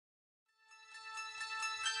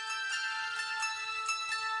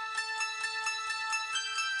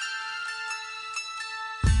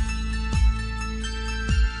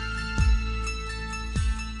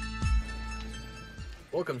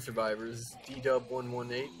Welcome, survivors.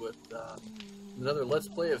 DW118 with another Let's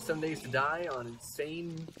Play of 7 Days to Die on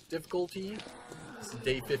Insane difficulty. This is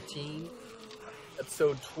day 15,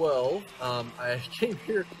 episode 12. I came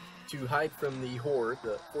here to hide from the horde,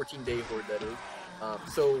 the 14-day horde, that is.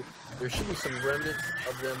 So there should be some remnants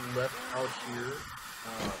of them left out here.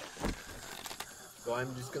 So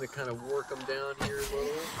I'm just going to kind of work them down here a little.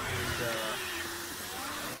 And,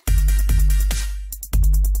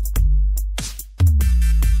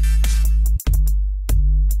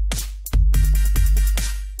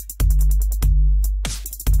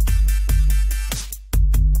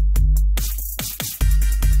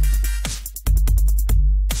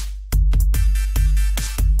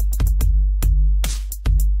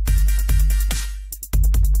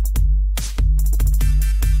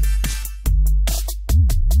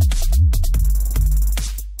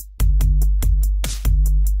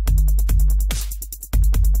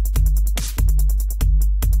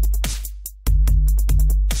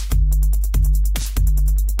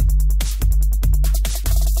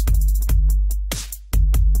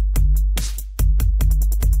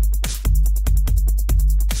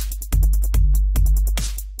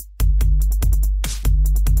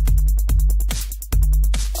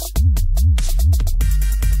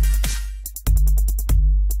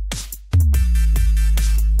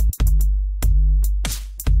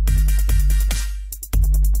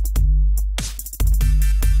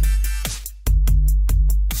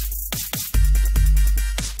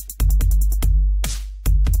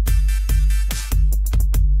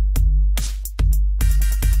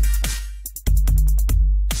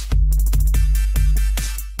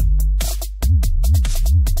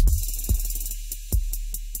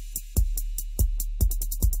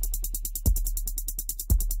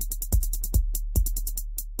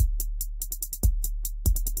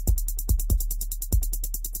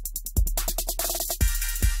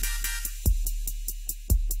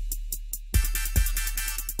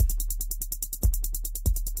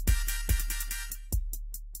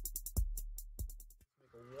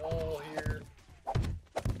 wall here.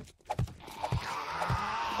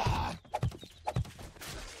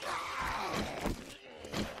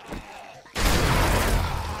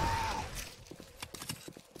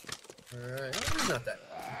 Alright, it's not that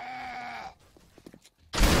bad.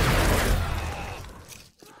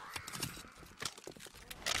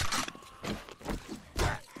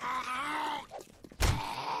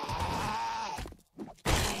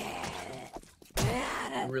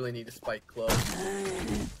 I really need a spike club.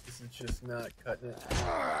 This is just not cutting it.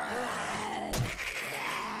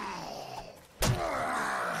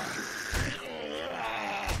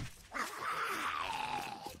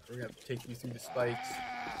 We're gonna have to take you through the spikes.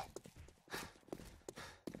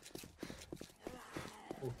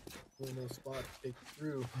 Oh, really no spot to take you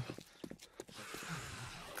through.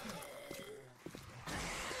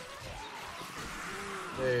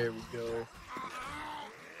 There we go.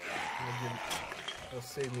 That'll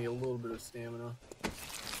save me a little bit of stamina.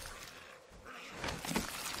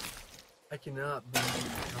 I cannot believe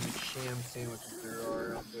how many sham sandwiches there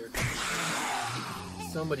are out there.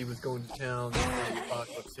 Somebody was going to town before the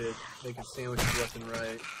apocalypse hit, making sandwiches left and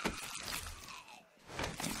right.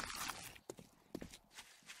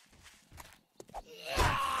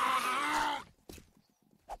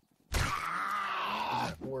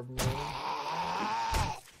 More of them running.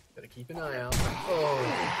 Gotta keep an eye out.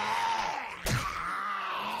 Oh!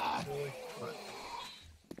 Really? Come on.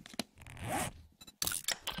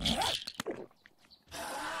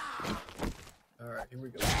 Alright, here we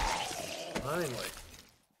go. Finally.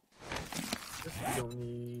 Guess we don't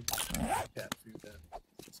need cat food then.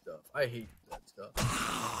 Stuff. I hate that stuff.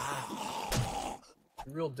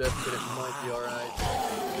 The real death kit, it might be alright.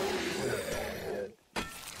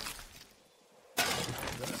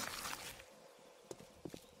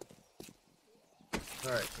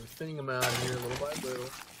 Alright, so we're thinning them out here little by little.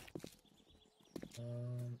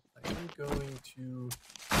 I am going to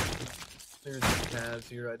clear these paths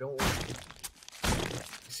here. I don't want to...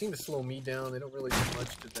 They seem to slow me down. They don't really do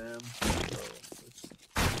much to them. So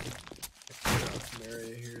let's clear out some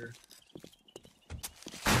area here.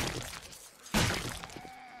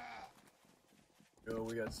 Go,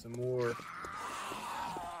 we got some more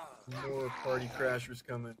party crashers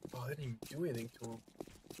coming. Oh, they didn't even do anything to them.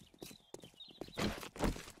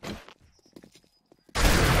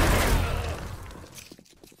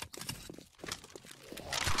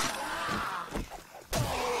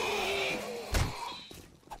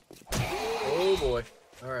 Oh boy.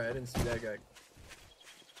 Alright, I didn't see that guy.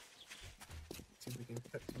 Let's see if we can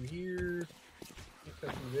cut through here. Can't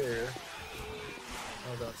cut through there.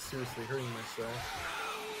 Without seriously hurting myself.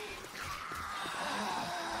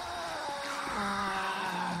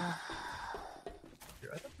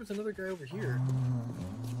 there's another guy over here.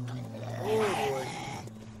 Oh boy.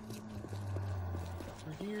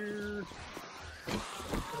 Over here.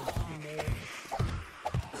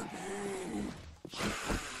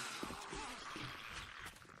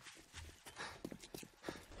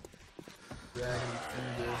 Dragging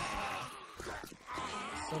through this.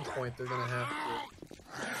 At some point they're gonna have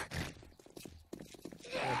to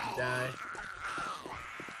die.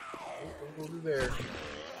 Don't go through there.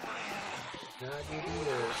 Not go through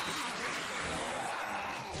there.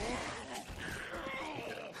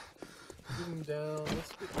 Get him down.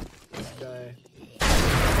 Let's get this guy.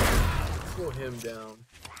 Slow him down.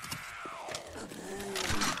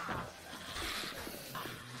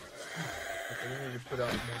 Okay, we need to put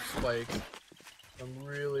out more spikes. I'm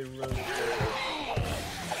really running low.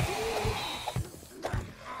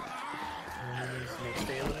 And we need some more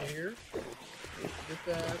stamina here. Get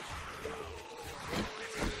that.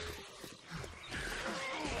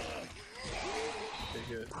 Okay,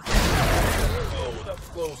 good. Oh, that was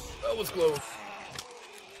close. That was close.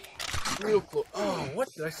 Real close. Oh,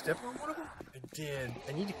 what? Did I step on one of them? I did.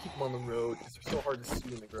 I need to keep them on the road because they're so hard to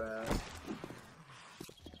see in the grass.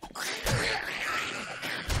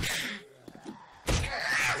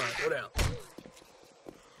 Come on, go down.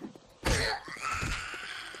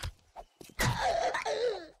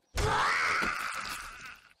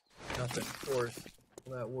 Nothing, of course.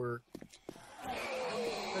 Will that work?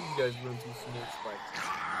 How do you guys run through some more spikes?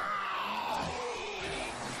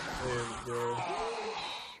 There we go.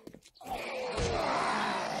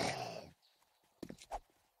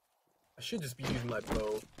 I should just be using my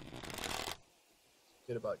bow.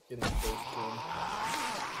 Forget about getting close to him.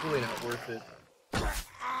 It's really not worth it.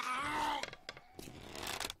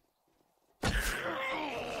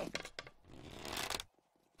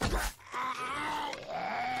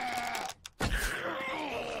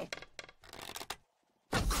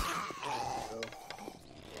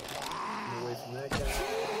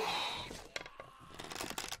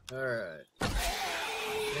 Alright. I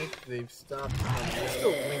think they've stopped coming. They're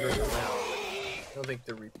still lingering around. I don't think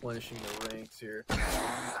they're replenishing their ranks here.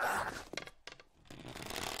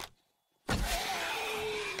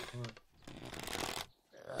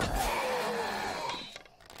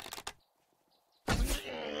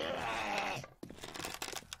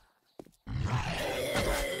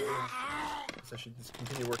 I should just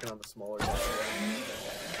continue working on the smaller guys.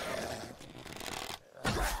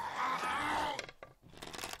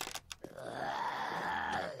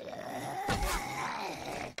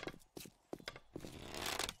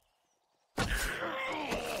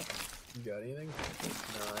 You got anything?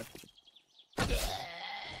 Not.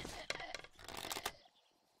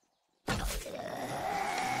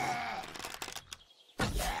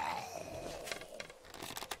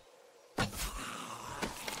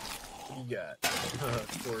 What you got?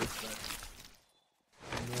 Of course.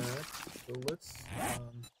 That. So let's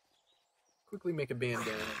quickly make a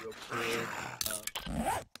bandana real quick.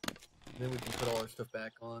 Then we can put all our stuff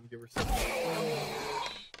back on. Give her something.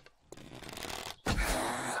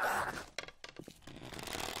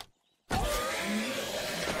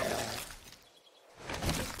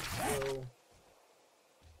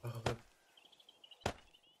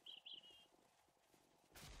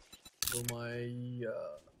 So my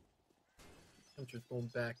temperature's going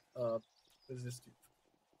back up. What does this do?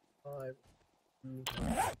 5, 2,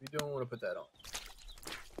 1. We don't want to put that on.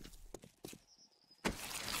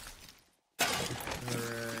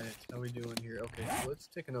 Alright, how are we doing here? Okay, so let's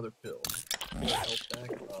take another pill. Health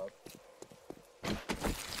back up.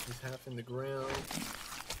 He's half in the ground.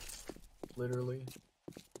 Literally.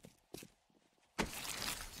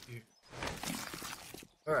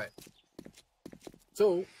 Alright.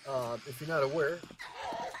 So, if you're not aware,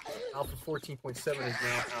 Alpha 14.7 is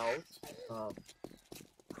now out,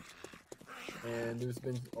 and there's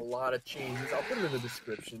been a lot of changes. I'll put them in the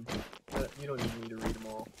description. You don't need me to read them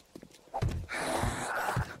all.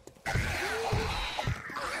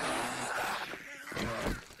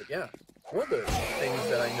 But yeah, one of the things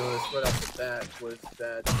that I noticed right off the bat was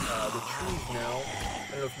that the trees now,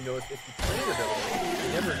 I don't know if you noticed, if you planted them,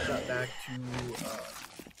 they never got back to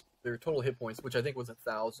their total hit points, which I think was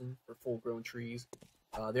 1,000 for full-grown trees.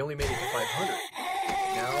 They only made it to 500.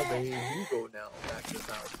 Now they do go now back to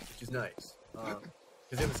 1,000, which is nice.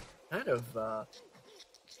 Because it was kind of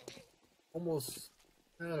almost,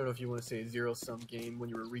 I don't know if you want to say a zero-sum game when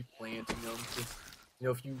you were replanting them. Because, you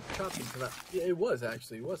know, if you chopped them from that, yeah, it was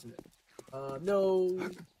actually, wasn't it? No,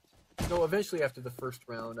 eventually after the first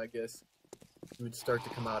round, I guess, you would start to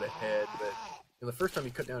come out ahead. But you know, the first time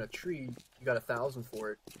you cut down a tree, you got 1,000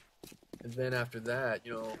 for it. And then after that,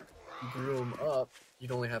 you know, you grew them up,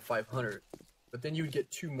 you'd only have 500. But then you would get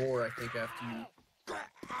 2 more, I think, after you...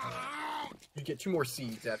 you'd get 2 more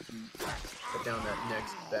seeds after you put down that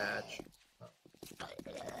next batch.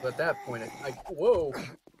 But at that point, whoa!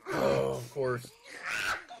 Oh, of course.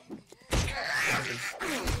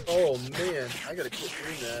 Oh, man. I gotta quit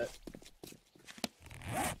doing that.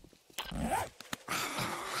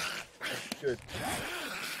 Good.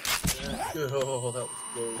 That's good. Oh, that was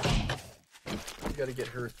close. We gotta get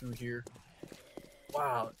her through here.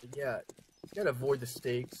 Wow. Yeah. You gotta avoid the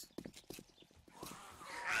stakes.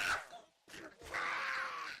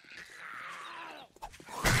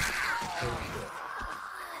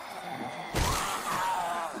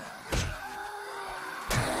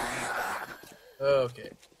 Okay.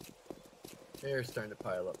 They're starting to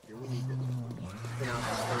pile up here. We need to get out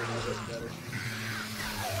this turn a little bit better.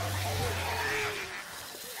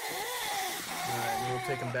 Alright, we'll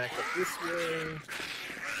take them back up this way.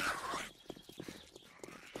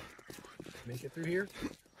 Make it through here.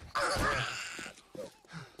 Yeah. Oh.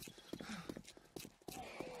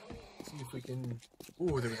 See if we can...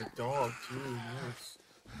 Ooh, there was a dog too. Nice.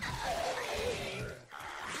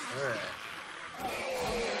 Alright.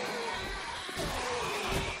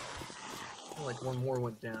 Like one more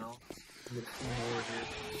went down. Get 2 more here.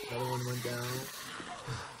 Another one went down.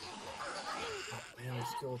 Oh man,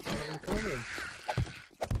 there's still a ton of them coming.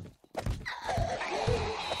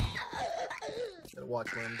 Gotta watch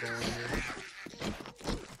where I'm going here.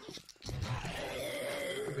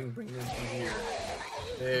 We can bring them through here.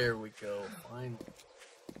 There we go. Finally.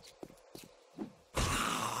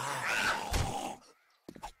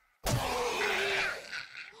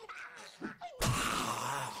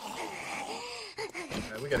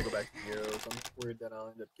 We gotta go back to the arrows. I'm worried that I'll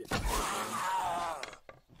end up getting hit again.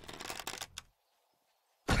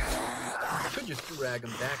 I could just drag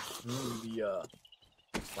them back through the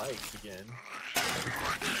spikes again.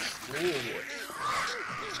 Ooh.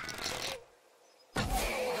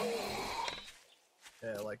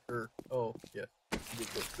 Yeah, like her. Oh, yeah. She did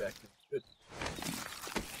go back in. Good.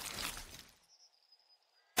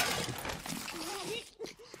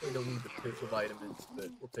 We don't need the pit of vitamins, but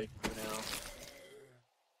we'll take it for now.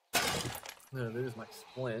 No, there's my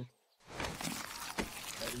splint.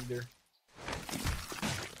 That either.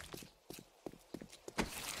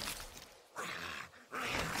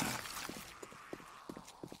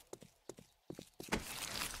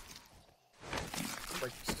 Looks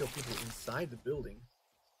like there's still people inside the building.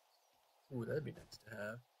 Ooh, that'd be nice to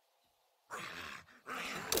have.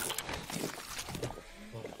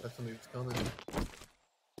 Oh, that's somebody that's coming.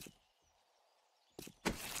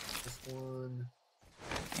 This one.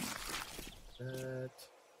 That.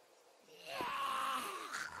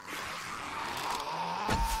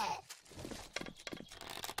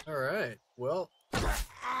 Alright, well, we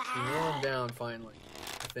wore him down finally,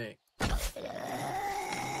 I think. Come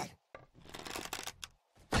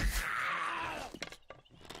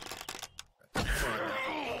on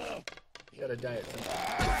now. You gotta die at some point.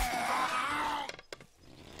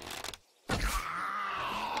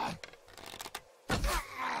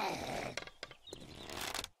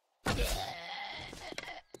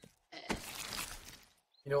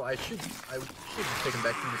 You know, I should take him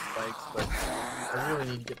back to the spikes, but I really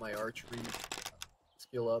need to get my archery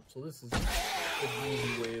skill up. So this is an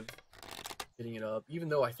easy way of getting it up. Even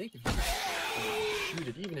though I think if you just shoot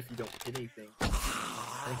it, even if you don't hit anything, I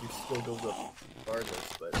think your skill goes up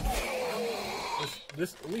regardless. But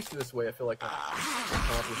this at least this way, I feel like I'm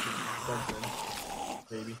accomplishing something.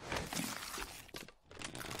 Maybe.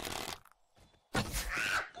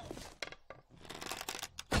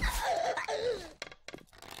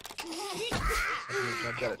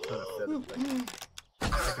 I've got a ton of feathers. I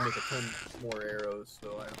can make a ton more arrows, so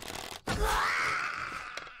I'm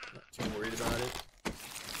not too worried about it. At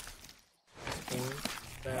this point,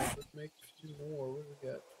 let's make a few more. What do we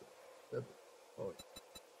got? Oh,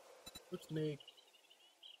 let's make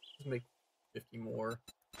 50 more.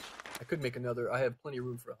 I could make another. I have plenty of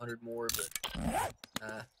room for 100 more, but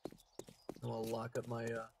I'll lock up my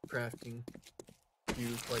crafting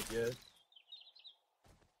queue quite yet.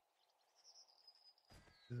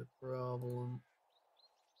 Is a problem.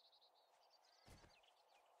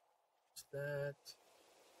 What's that?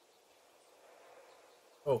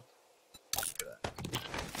 Oh, look at that.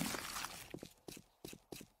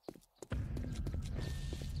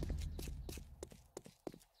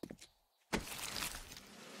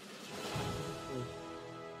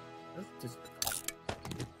 That's just.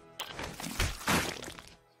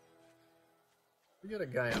 We got a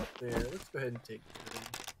guy out there. Let's go ahead and take him.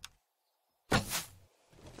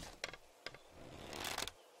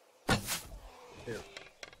 There.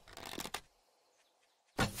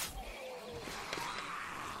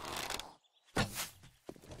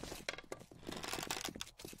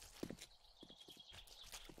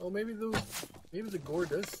 maybe the gore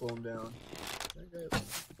does slow him down.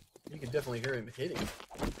 You can definitely hear him hitting.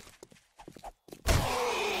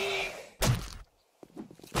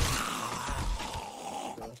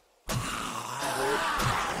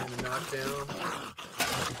 And a knockdown.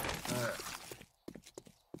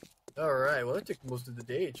 Alright, well that took most of the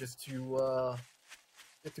day just to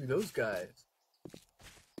get through those guys.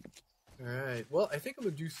 Alright, well I think I'm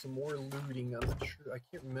gonna do some more looting. I'm not sure, I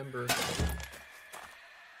can't remember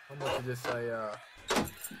how much of this I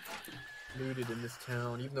looted in this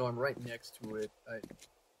town, even though I'm right next to it. Oh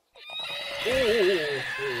yeah.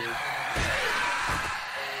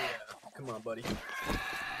 Come on, buddy.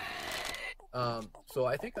 So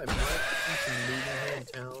I think I might do some looting here in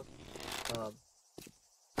town.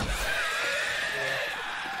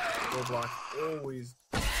 Roadblocks always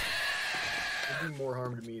do more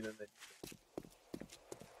harm to me than they do.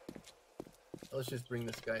 Let's just bring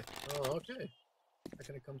this guy. Oh, okay. Not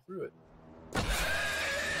gonna come through it.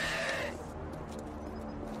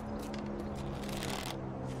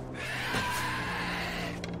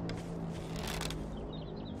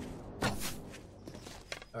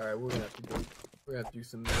 Alright, we're gonna have to do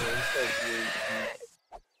some arrows. This guy's really cheap.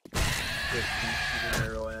 Shoot an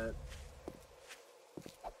arrow at.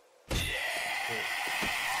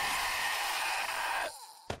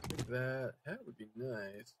 Like that. That would be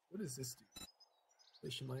nice. What does this do?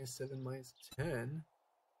 Inflation -7, -10.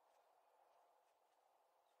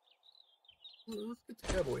 Well, let's get the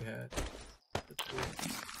cowboy hat.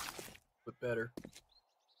 But better.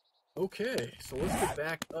 Okay, so let's get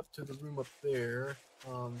back up to the room up there.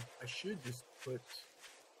 I should just put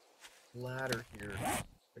ladder here.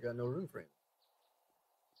 I got no room for it.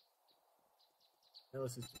 Now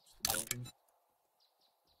let's just do the building.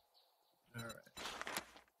 Alright.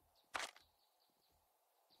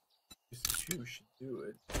 Just two should do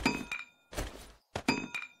it.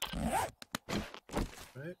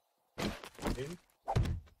 Right? Maybe?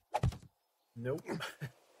 Nope.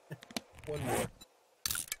 One more.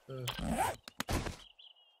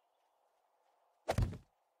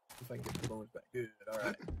 If I can get the bones back. Good,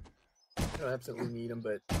 alright. I don't absolutely need them,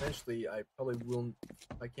 but eventually I probably will.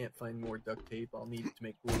 If I can't find more duct tape, I'll need it to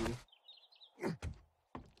make glue.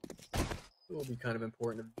 It will be kind of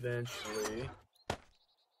important eventually.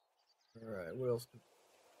 Alright, what else?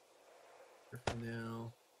 For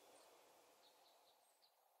now.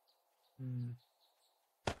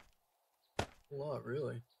 A lot,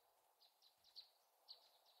 really.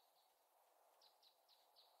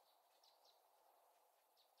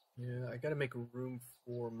 Yeah, I gotta make a room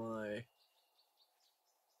for my...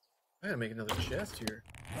 I gotta make another chest here.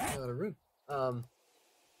 Not a room. I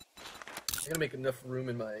gotta make enough room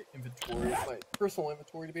in my inventory, my personal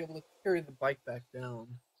inventory, to be able to carry the bike back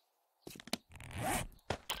down.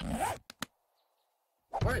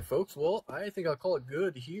 Alright, folks, well, I think I'll call it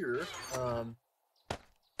good here.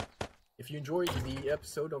 If you enjoyed the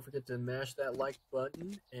episode, don't forget to mash that like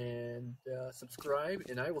button and subscribe,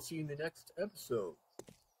 and I will see you in the next episode.